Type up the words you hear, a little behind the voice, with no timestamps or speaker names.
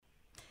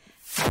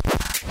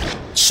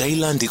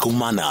Shayla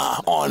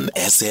Ndikumana on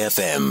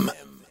SAFM.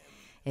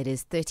 It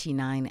is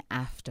 39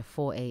 after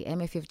 4 a.m.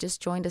 If you've just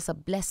joined us, a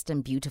blessed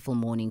and beautiful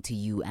morning to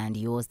you and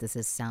yours. This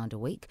is Sound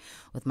Awake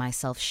with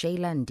myself,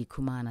 Shayla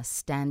Ndikumana,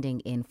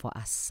 standing in for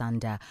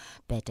Asanda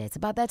Bete. It's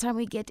about that time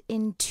we get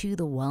into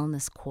the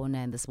wellness corner,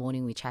 and this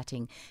morning we're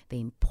chatting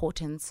the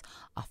importance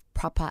of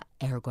proper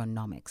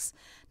ergonomics.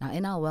 Now,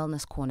 in our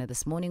wellness corner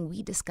this morning,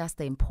 we discuss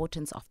the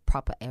importance of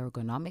proper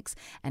ergonomics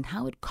and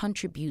how it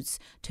contributes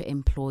to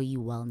employee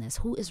wellness.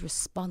 Who is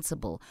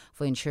responsible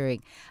for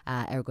ensuring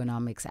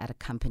ergonomics at a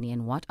company,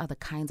 and what are the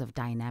kinds of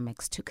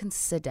dynamics to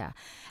consider,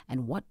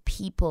 and what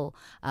people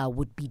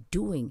would be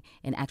doing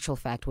in actual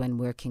fact when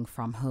working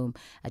from home.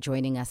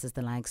 Joining us is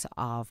the likes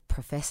of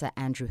Professor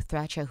Andrew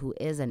Thatcher, who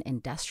is an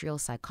industrial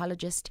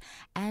psychologist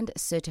and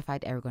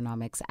certified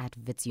ergonomics at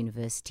Wits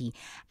University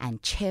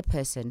and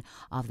Chairperson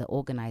of the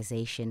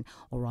Organisational,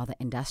 or rather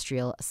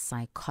Industrial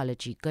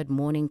Psychology. Good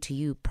morning to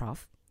you,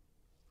 Prof.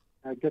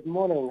 Good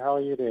morning. How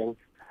are you doing?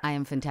 I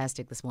am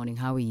fantastic this morning.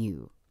 How are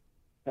you?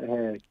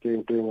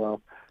 Doing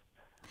well.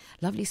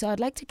 Lovely. So I'd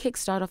like to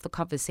kickstart off the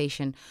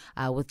conversation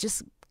with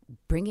just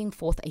bringing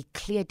forth a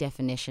clear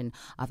definition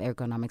of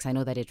ergonomics. I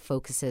know that it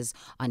focuses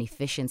on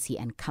efficiency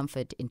and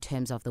comfort in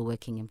terms of the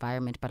working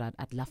environment, but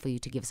I'd love for you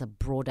to give us a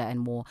broader and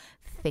more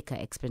thicker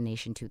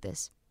explanation to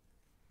this.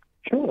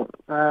 Sure.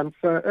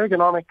 So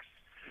ergonomics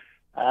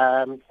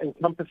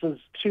encompasses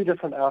two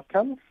different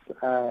outcomes,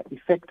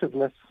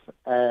 effectiveness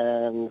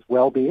and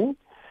well-being.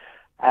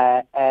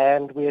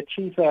 And we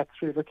achieve that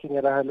through looking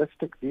at a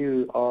holistic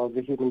view of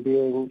the human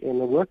being in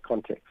the work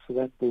context. So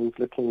that means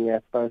looking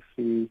at both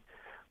three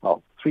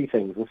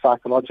things: the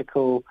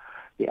psychological,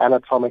 the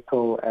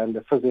anatomical, and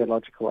the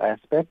physiological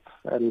aspects,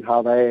 and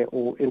how they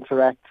all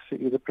interact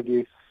to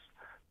produce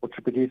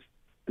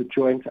the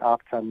joint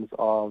outcomes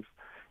of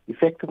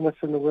effectiveness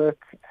in the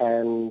work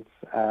and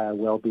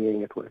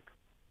well-being at work.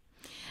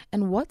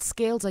 And what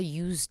scales are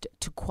used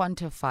to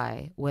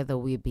quantify whether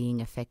we're being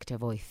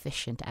effective or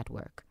efficient at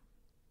work?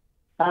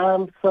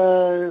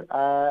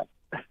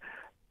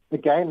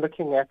 Again,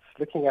 looking at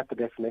the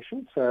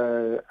definition.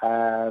 So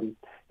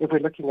if we're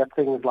looking at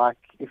things like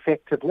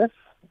effectiveness,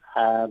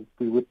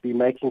 we would be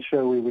making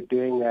sure we were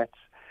doing that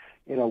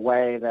in a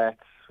way that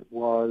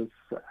was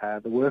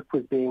the work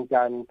was being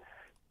done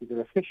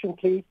either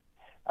efficiently,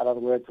 in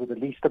other words, with the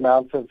least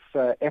amount of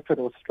effort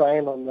or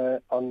strain on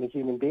the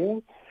human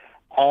being,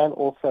 and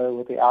also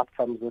with the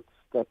outcomes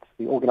that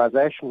the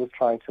organisation was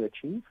trying to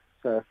achieve.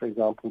 So, for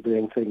example,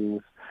 doing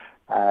things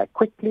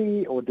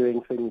quickly or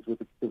doing things with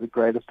the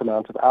greatest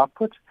amount of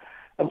output.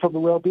 And from the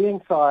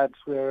well-being side,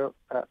 we're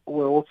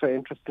also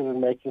interested in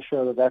making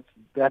sure that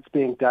that's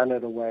being done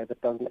in a way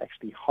that doesn't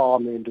actually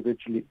harm the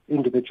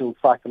individual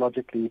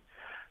psychologically,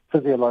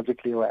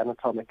 physiologically, or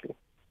anatomically.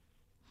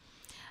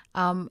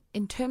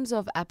 In terms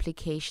of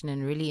application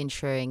and really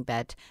ensuring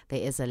that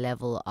there is a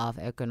level of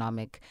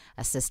ergonomic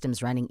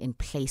systems running in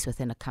place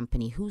within a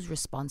company, who's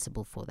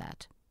responsible for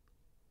that?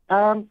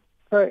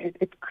 So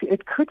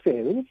it could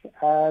vary.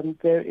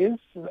 There is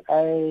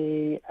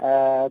a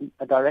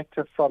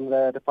directive from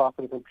the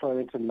Department of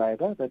Employment and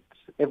Labour that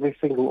every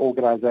single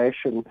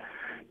organisation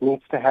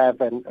needs to have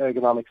an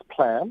ergonomics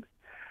plan.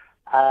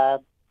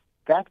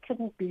 That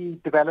can be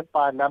developed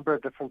by a number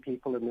of different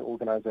people in the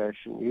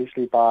organisation,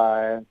 usually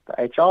by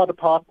the HR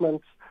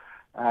department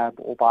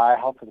or by a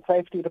health and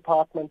safety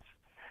department,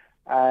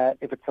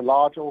 if it's a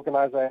large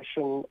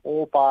organisation,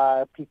 or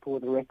by people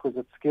with the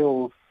requisite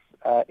skills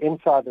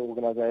inside the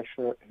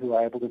organisation who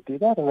are able to do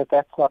that. And if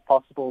that's not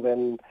possible,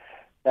 then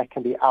that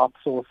can be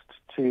outsourced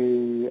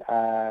to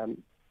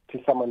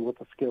someone with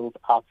the skills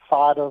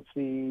outside of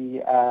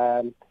the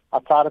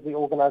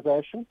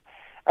organisation.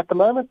 At the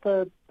moment,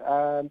 the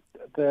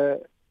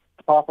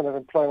Department of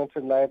Employment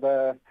and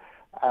Labour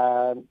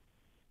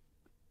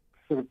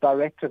sort of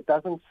directive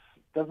doesn't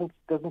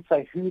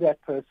say who that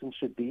person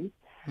should be,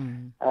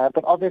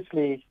 but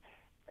obviously,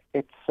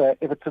 if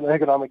it's an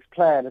ergonomics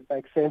plan, it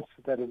makes sense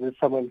that it is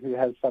someone who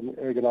has some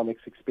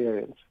ergonomics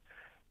experience.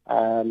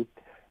 In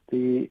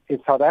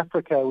South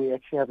Africa, we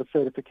actually have a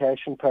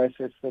certification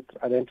process that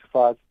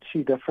identifies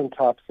two different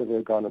types of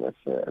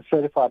ergonomists: a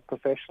certified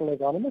professional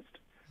ergonomist,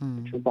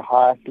 which is the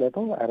highest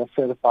level, and a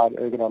certified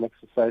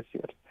ergonomics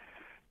associate.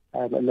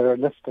 And there are a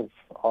list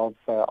on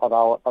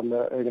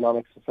the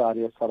Ergonomics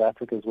Society of South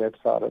Africa's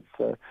website of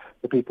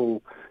the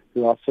people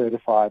who are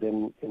certified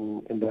in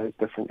those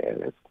different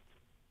areas.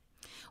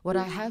 What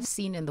I have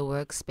seen in the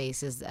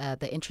workspace is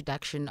the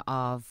introduction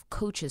of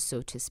coaches,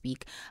 so to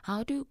speak.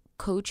 How do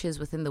coaches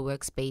within the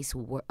workspace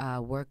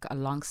work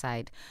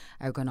alongside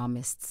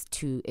ergonomists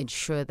to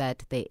ensure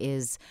that there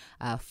is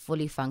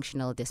fully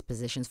functional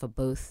dispositions for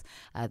both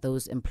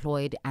those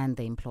employed and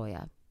the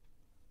employer?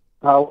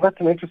 Well, that's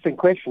an interesting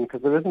question,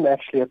 because there isn't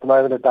actually at the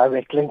moment a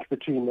direct link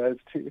between those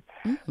two.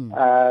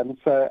 Mm-hmm.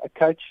 So a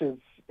coach is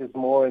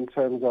more in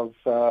terms of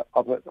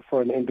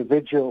for an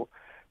individual,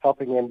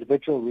 helping the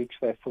individual reach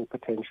their full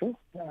potential.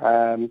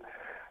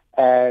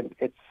 And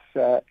it's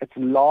it's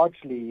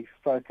largely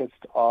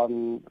focused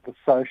on the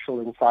social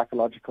and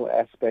psychological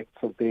aspects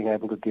of being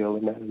able to deal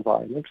in that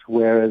environment,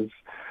 whereas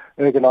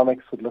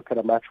ergonomics would look at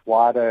a much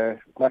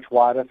wider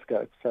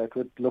scope. So it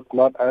would look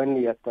not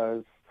only at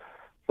those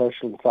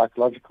social and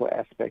psychological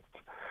aspects,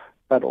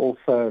 but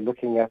also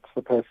looking at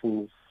the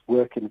person's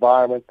work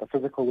environment, the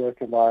physical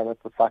work environment,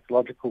 the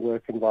psychological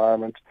work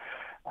environment,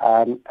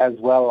 as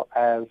well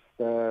as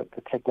the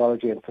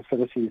technology and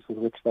facilities with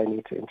which they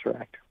need to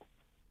interact.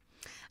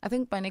 I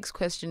think my next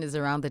question is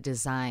around the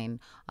design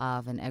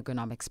of an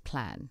ergonomics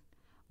plan.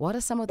 What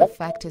are some of the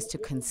factors to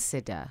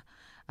consider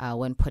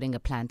when putting a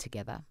plan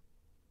together?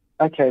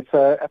 Okay,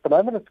 so at the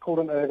moment it's called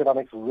an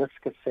ergonomics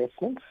risk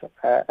assessment,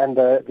 and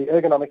the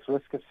ergonomics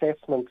risk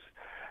assessment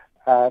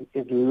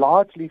is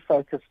largely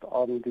focused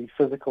on the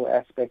physical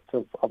aspects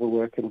of a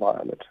work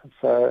environment.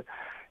 So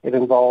it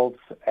involves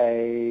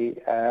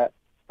either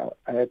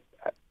a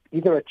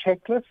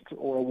checklist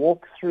or a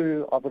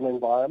walkthrough of an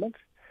environment,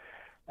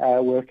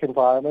 work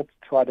environment,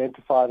 to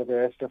identify the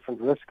various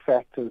different risk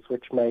factors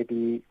which may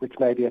be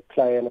at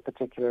play in a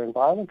particular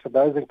environment. So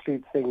those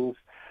include things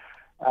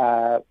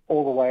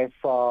all the way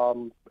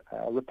from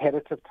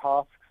repetitive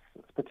tasks,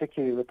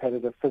 particularly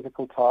repetitive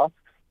physical tasks,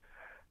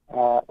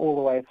 all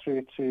the way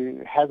through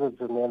to hazards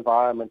in the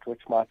environment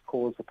which might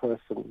cause a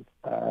person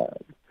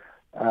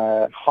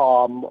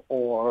harm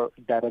or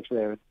damage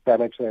their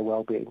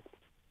well-being.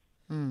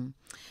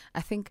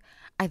 I think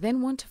I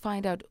then want to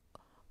find out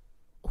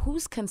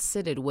who's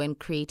considered when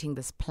creating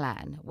this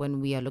plan,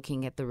 when we are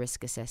looking at the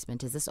risk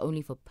assessment. Is this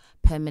only for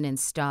permanent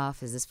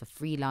staff? Is this for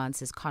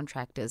freelancers,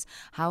 contractors?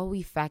 How are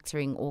we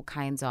factoring all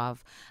kinds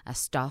of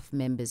staff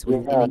members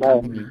within a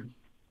company?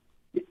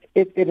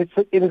 It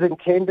is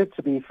intended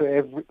to be for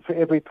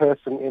every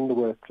person in the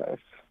workplace.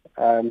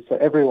 So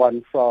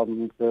everyone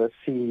from the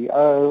CEO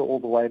all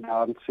the way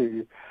down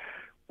to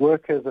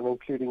workers and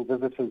including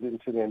visitors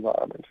into the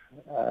environment.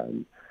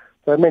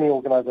 So many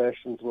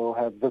organizations will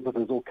have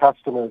visitors or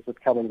customers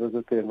that come and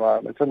visit the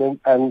environment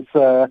and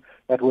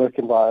that work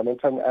environment.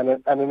 And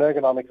an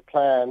ergonomics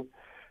plan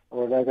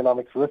or an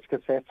ergonomics risk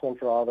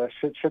assessment, rather,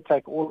 should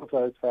take all of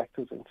those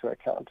factors into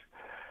account.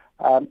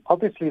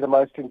 Obviously, the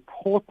most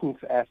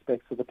important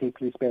aspects are the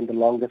people who spend the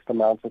longest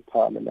amount of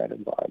time in that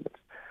environment.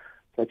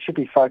 So it should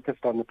be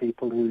focused on the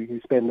people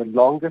who spend the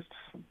longest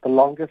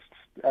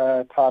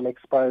time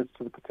exposed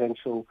to the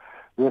potential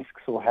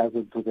risks or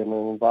hazards within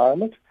an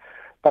environment.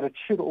 But it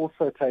should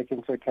also take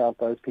into account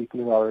those people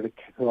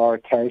who are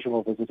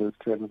occasional visitors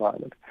to an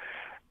environment.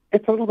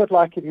 It's a little bit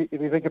like if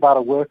you think about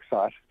a work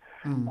site.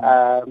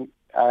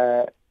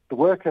 The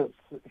workers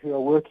who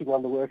are working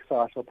on the work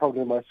site are probably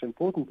the most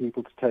important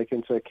people to take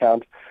into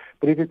account.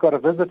 But if you've got a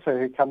visitor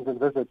who comes and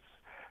visits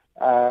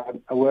a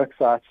work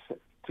site,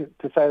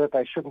 to say that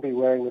they shouldn't be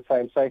wearing the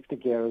same safety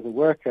gear as a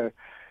worker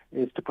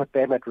is to put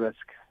them at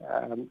risk.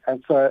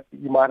 And so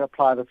you might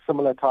apply the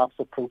similar types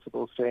of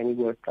principles to any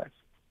workplace.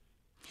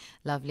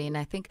 Lovely. And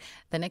I think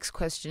the next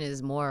question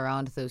is more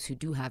around those who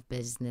do have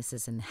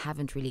businesses and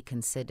haven't really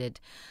considered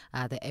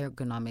the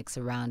ergonomics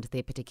around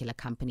their particular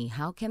company.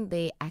 How can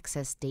they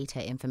access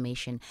data,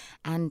 information,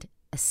 and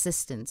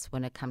assistance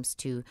when it comes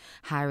to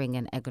hiring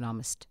an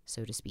ergonomist,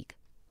 so to speak?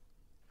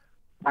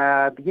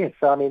 Yes,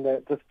 I mean,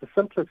 the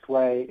simplest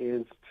way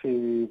is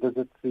to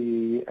visit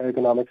the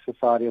Ergonomics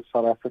Society of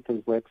South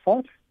Africa's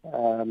website.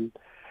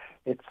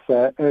 It's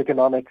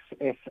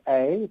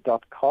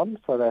ergonomicssa.com,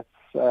 so that's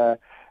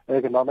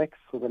ergonomics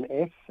with an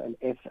S and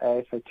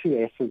SA, so two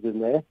S's in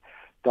there,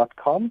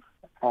 .com.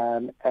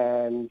 And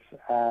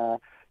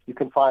you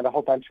can find a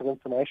whole bunch of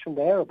information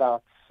there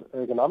about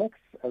ergonomics,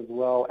 as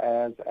well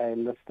as a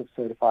list of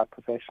certified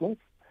professionals.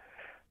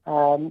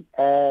 And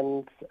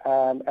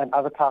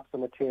other types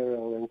of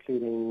material,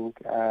 including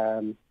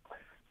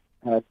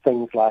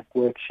things like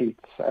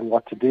worksheets and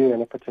what to do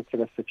in a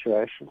particular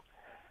situation.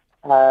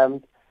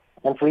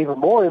 And for even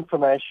more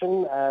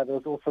information,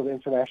 there's also the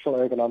International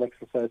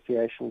Ergonomics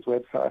Association's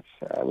website,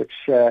 which,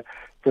 for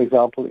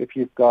example, if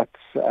you're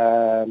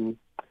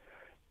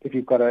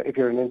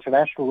an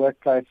international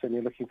workplace and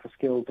you're looking for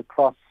skills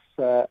across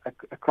your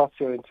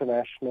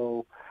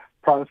international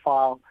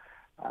profile,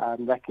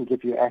 that can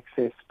give you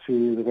access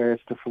to the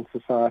various different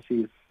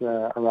societies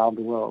around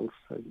the world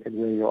and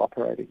where you're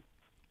operating.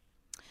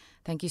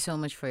 Thank you so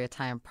much for your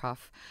time,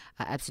 Prof.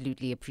 I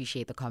absolutely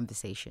appreciate the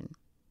conversation.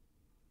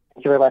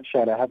 Thank you very much,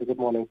 Shana. Have a good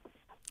morning.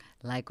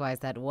 Likewise,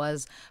 that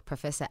was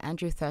Professor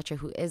Andrew Thatcher,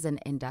 who is an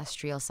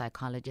industrial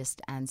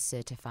psychologist and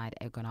certified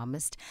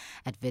ergonomist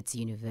at Wits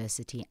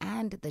University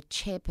and the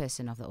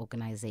chairperson of the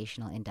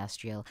Organisational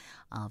Industrial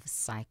of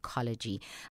Psychology.